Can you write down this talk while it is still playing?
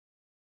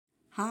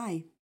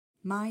Hi,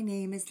 my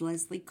name is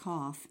Leslie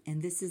Koff,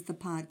 and this is the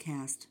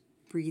podcast,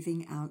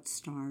 Breathing Out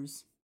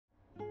Stars.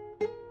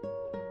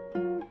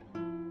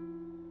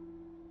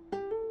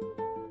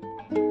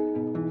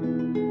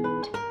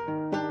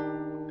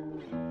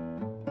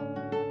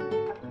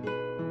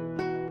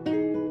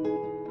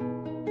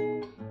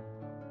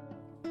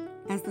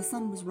 As the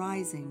sun was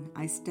rising,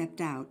 I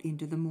stepped out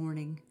into the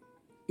morning.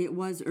 It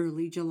was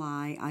early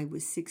July. I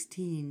was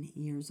 16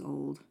 years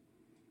old.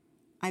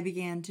 I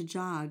began to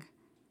jog.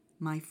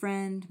 My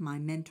friend, my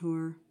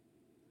mentor,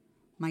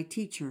 my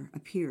teacher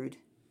appeared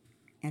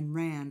and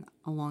ran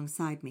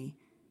alongside me.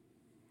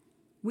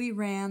 We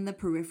ran the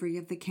periphery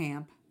of the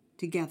camp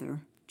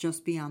together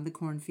just beyond the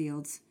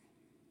cornfields.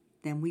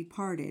 Then we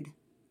parted,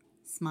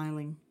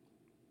 smiling.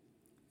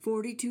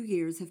 42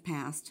 years have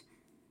passed.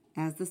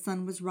 As the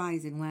sun was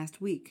rising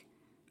last week,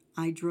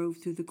 I drove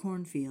through the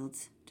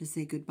cornfields to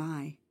say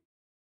goodbye.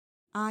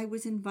 I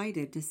was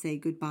invited to say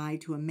goodbye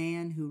to a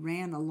man who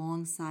ran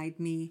alongside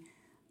me,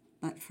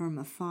 but from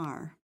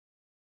afar.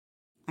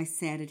 I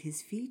sat at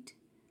his feet.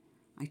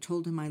 I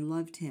told him I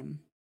loved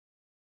him.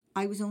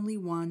 I was only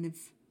one of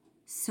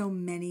so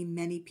many,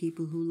 many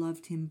people who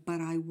loved him, but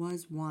I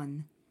was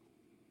one.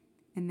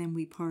 And then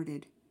we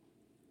parted.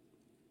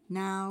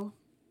 Now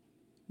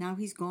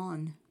he's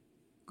gone.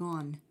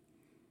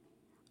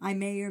 I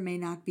may or may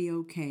not be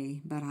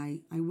okay, but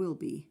I will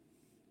be.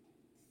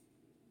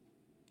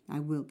 I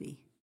will be.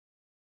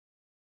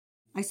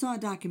 I saw a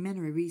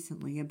documentary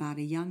recently about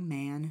a young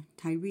man,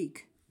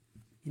 Tyreek,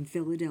 in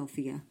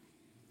Philadelphia.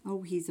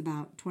 He's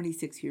about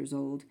 26 years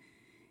old.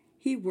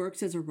 He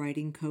works as a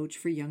writing coach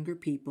for younger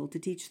people to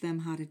teach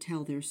them how to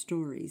tell their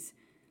stories.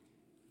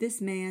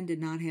 This man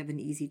did not have an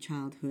easy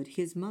childhood.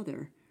 His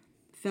mother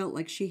felt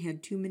like she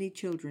had too many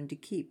children to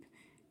keep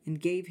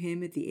and gave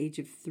him at the age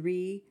of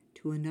 3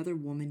 to another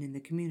woman in the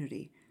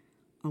community,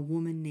 a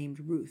woman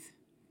named Ruth.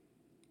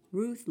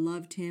 Ruth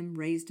loved him,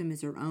 raised him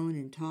as her own,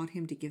 and taught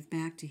him to give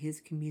back to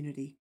his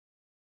community.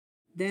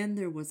 Then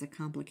there was a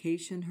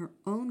complication. Her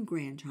own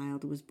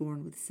grandchild was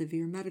born with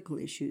severe medical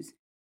issues,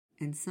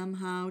 and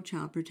somehow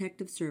Child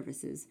Protective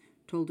Services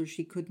told her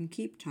she couldn't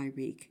keep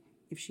Tyreek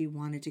if she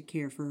wanted to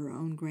care for her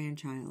own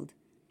grandchild.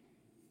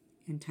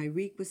 And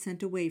Tyreek was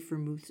sent away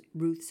from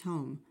Ruth's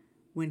home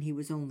when he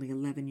was only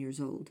 11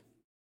 years old.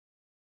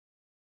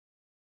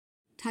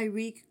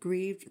 Tyreek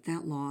grieved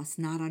that loss,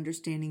 not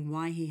understanding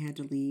why he had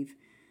to leave.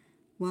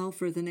 Well,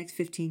 for the next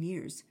 15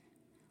 years.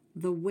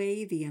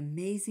 The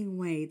amazing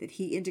way that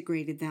he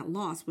integrated that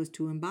loss was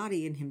to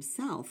embody in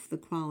himself the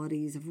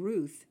qualities of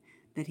Ruth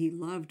that he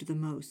loved the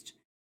most.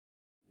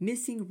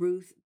 Missing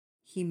Ruth,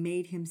 he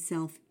made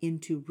himself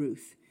into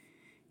Ruth.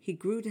 He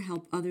grew to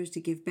help others,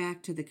 to give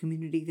back to the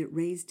community that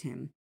raised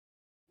him,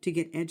 to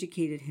get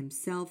educated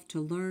himself,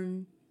 to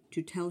learn,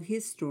 to tell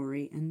his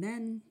story, and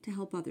then to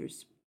help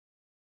others.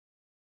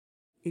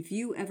 If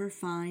you ever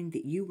find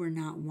that you were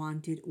not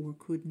wanted or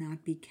could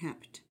not be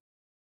kept,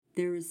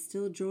 there is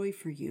still joy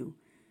for you.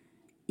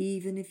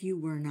 Even if you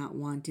were not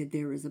wanted,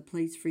 there is a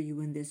place for you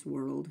in this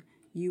world.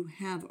 You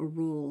have a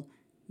role.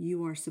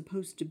 You are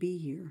supposed to be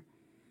here.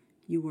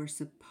 You are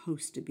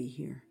supposed to be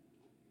here.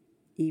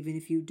 Even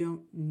if you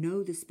don't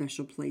know the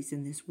special place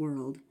in this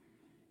world,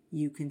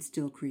 you can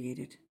still create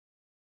it.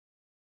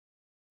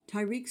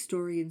 Tyreek's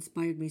story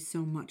inspired me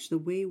so much. The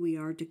way we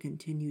are to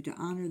continue to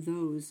honor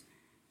those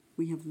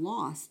we have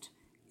lost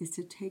is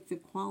to take the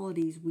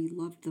qualities we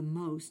loved the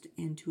most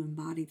and to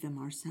embody them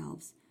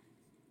ourselves.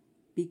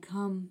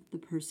 Become the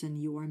person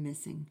you are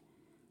missing.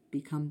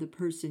 Become the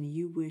person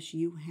you wish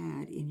you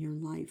had in your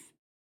life.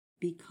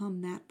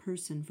 Become that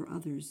person for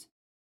others.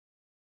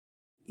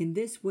 In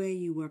this way,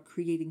 you are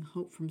creating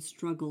hope from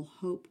struggle,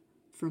 hope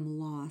from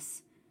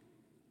loss.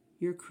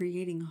 You're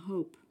creating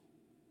hope.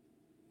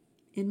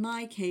 In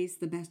my case,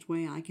 the best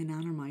way I can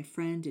honor my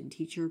friend and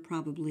teacher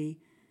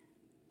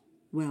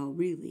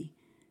really,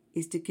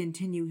 is to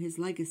continue his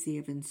legacy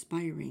of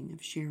inspiring,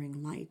 of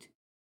sharing light,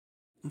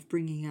 of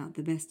bringing out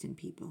the best in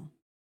people.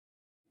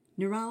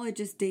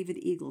 Neurologist David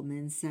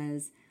Eagleman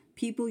says,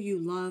 people you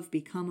love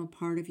become a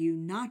part of you,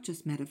 not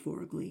just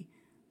metaphorically,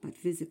 but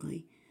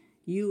physically.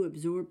 You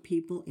absorb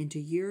people into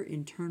your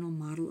internal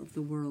model of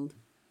the world.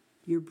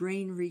 Your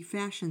brain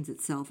refashions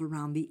itself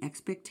around the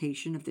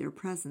expectation of their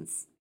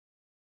presence.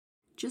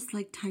 Just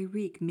like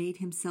Tyreek made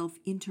himself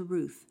into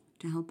Ruth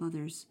to help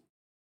others.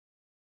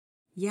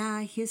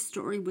 Yeah, his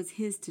story was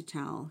his to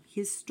tell,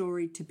 his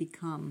story to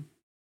become.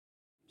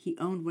 He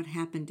owned what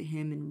happened to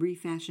him and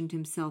refashioned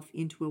himself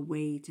into a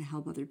way to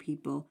help other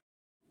people.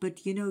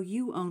 But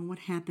you own what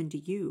happened to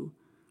you.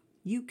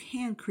 You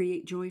can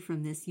create joy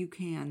from this. You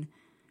can.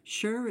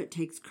 Sure, it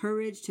takes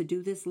courage to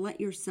do this. Let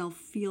yourself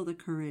feel the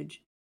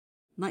courage.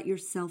 Let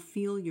yourself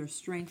feel your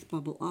strength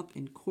bubble up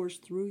and course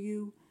through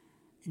you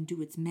and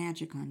do its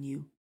magic on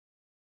you.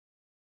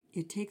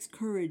 It takes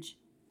courage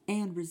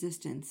and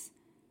resistance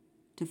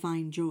to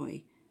find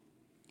joy,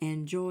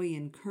 and joy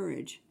and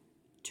courage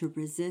to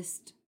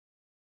resist.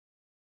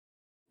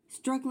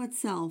 Struggle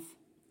itself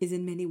is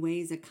in many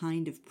ways a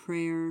kind of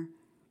prayer,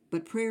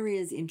 But prayer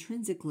is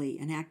intrinsically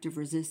an act of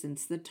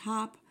resistance, the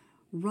top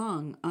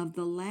rung of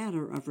the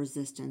ladder of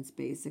resistance,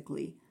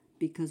 basically,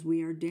 because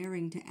we are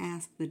daring to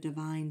ask the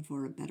divine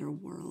for a better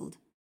world.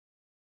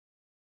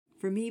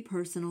 For me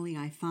personally,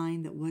 I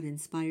find that what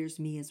inspires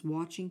me is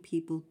watching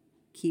people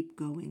keep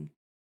going,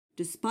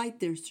 despite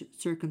their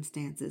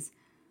circumstances,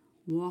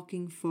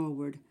 walking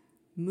forward,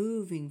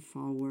 moving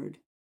forward.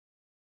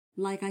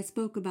 Like I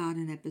spoke about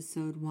in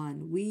episode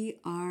 1, we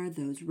are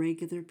those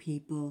regular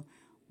people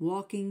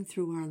walking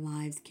through our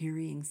lives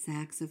carrying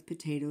sacks of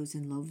potatoes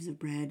and loaves of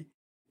bread.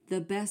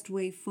 The best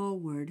way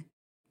forward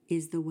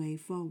is the way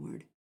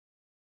forward.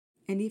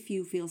 And if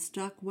you feel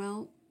stuck,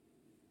 well,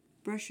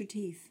 brush your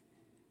teeth,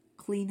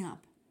 clean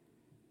up.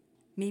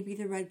 Maybe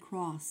the Red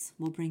Cross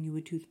will bring you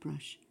a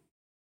toothbrush.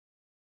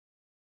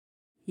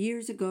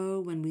 Years ago,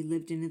 when we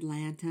lived in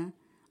Atlanta,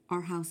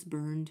 our house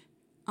burned.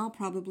 I'll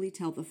probably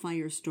tell the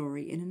fire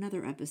story in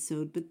another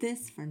episode, but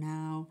this, for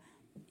now,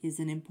 is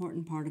an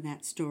important part of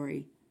that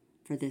story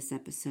for this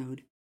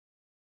episode.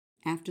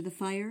 After the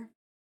fire,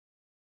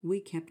 we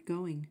kept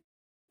going.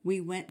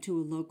 We went to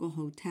a local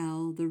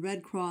hotel. The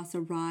Red Cross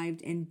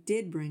arrived and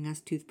did bring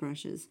us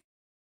toothbrushes.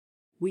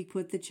 We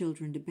put the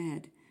children to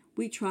bed.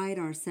 We tried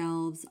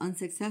ourselves,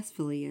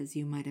 unsuccessfully as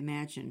you might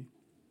imagine,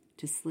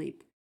 to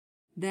sleep.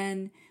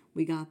 Then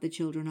we got the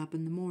children up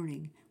in the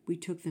morning. We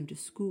took them to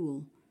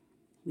school.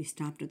 We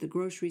stopped at the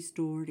grocery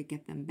store to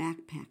get them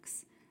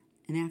backpacks.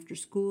 And after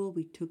school,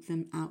 we took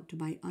them out to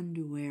buy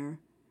underwear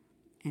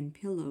and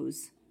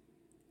pillows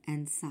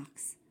and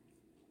socks.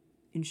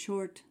 In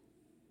short,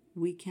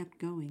 we kept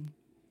going.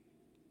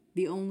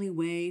 The only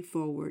way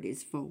forward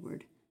is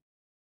forward.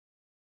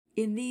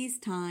 In these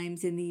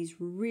times, in these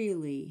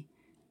really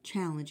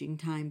challenging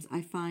times,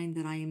 I find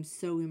that I am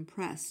so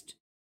impressed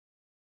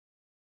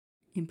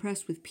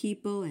with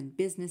people and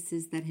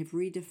businesses that have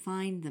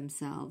redefined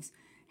themselves,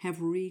 have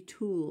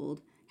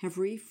retooled, have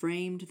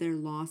reframed their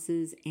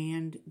losses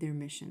and their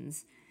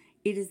missions.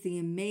 It is the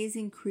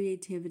amazing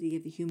creativity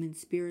of the human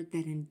spirit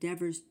that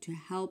endeavors to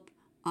help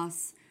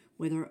us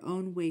with our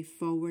own way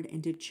forward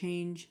and to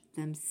change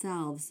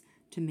themselves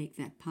to make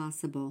that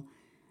possible.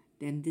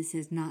 And this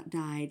has not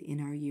died in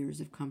our years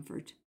of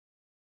comfort.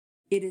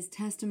 It is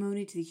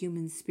testimony to the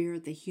human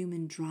spirit, the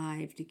human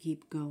drive to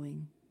keep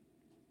going.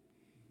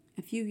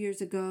 A few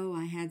years ago,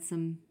 I had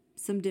some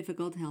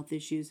difficult health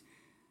issues.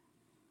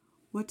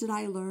 What did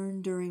I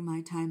learn during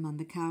my time on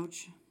the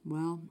couch?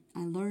 Well,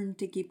 I learned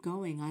to keep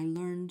going. I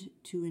learned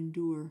to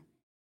endure.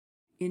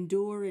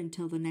 Endure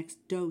until the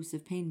next dose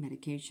of pain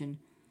medication.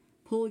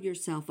 Pull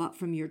yourself up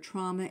from your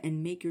trauma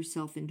and make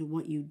yourself into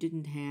what you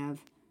didn't have.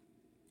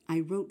 I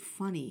wrote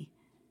funny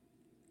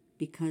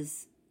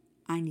because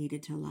I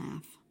needed to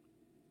laugh.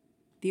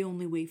 The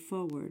only way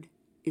forward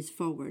is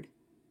forward.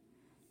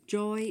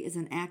 Joy is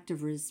an act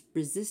of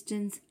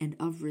resistance and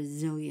of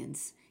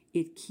resilience.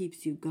 It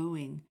keeps you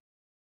going.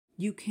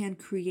 You can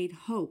create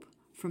hope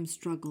from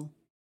struggle.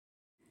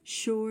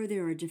 Sure,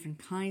 there are different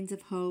kinds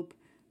of hope.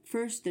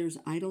 First, there's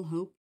idle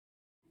hope.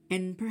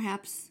 And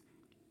perhaps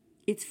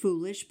it's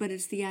foolish, but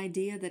it's the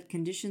idea that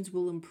conditions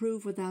will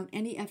improve without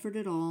any effort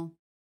at all.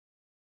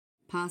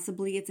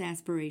 Possibly it's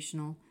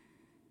aspirational.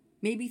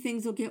 Maybe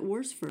things will get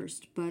worse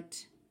first,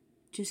 but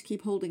just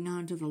keep holding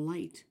on to the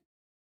light.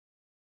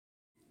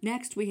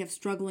 Next, we have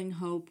struggling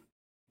hope.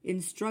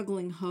 In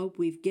struggling hope,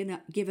 we've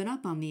given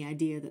up on the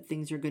idea that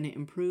things are going to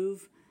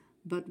improve,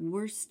 but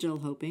we're still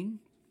hoping.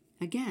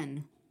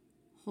 Again,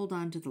 hold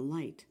on to the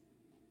light.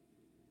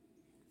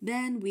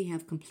 Then we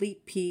have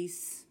complete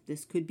peace.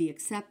 This could be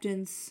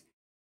acceptance.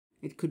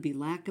 It could be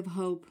lack of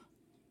hope.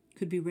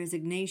 Could be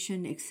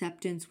resignation,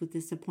 acceptance with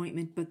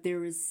disappointment, but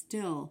there is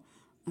still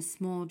a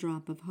small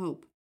drop of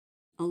hope,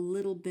 a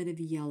little bit of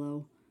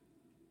yellow.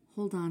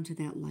 Hold on to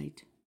that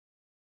light.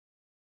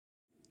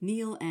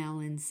 Neil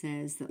Allen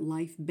says that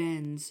life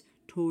bends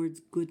towards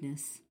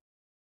goodness.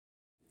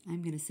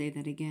 I'm going to say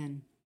that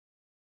again.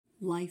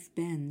 Life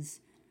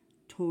bends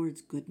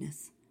towards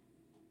goodness.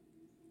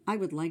 I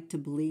would like to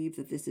believe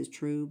that this is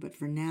true, but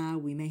for now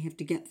we may have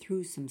to get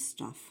through some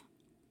stuff.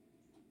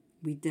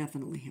 We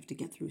definitely have to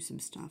get through some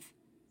stuff.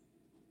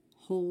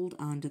 Hold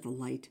on to the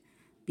light.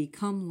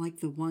 Become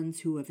like the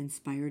ones who have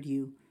inspired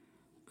you.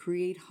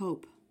 Create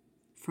hope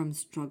from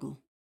struggle.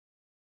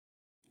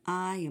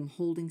 I am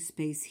holding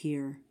space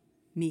here.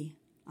 Me.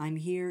 I'm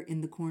here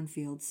in the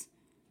cornfields.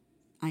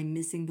 I'm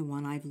missing the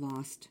one I've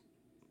lost.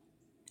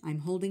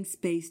 I'm holding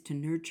space to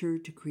nurture,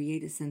 to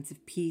create a sense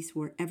of peace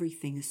where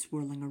everything is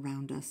swirling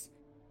around us.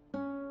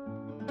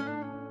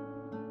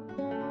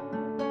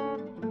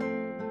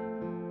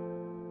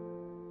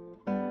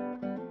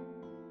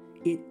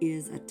 It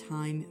is a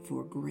time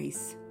for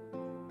grace,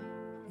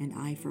 and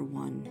I, for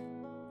one,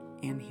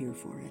 am here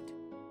for it.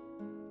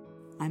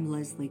 I'm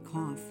Leslie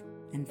Koff,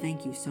 and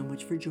thank you so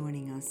much for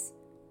joining us.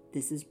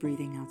 This is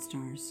Breathing Out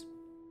Stars.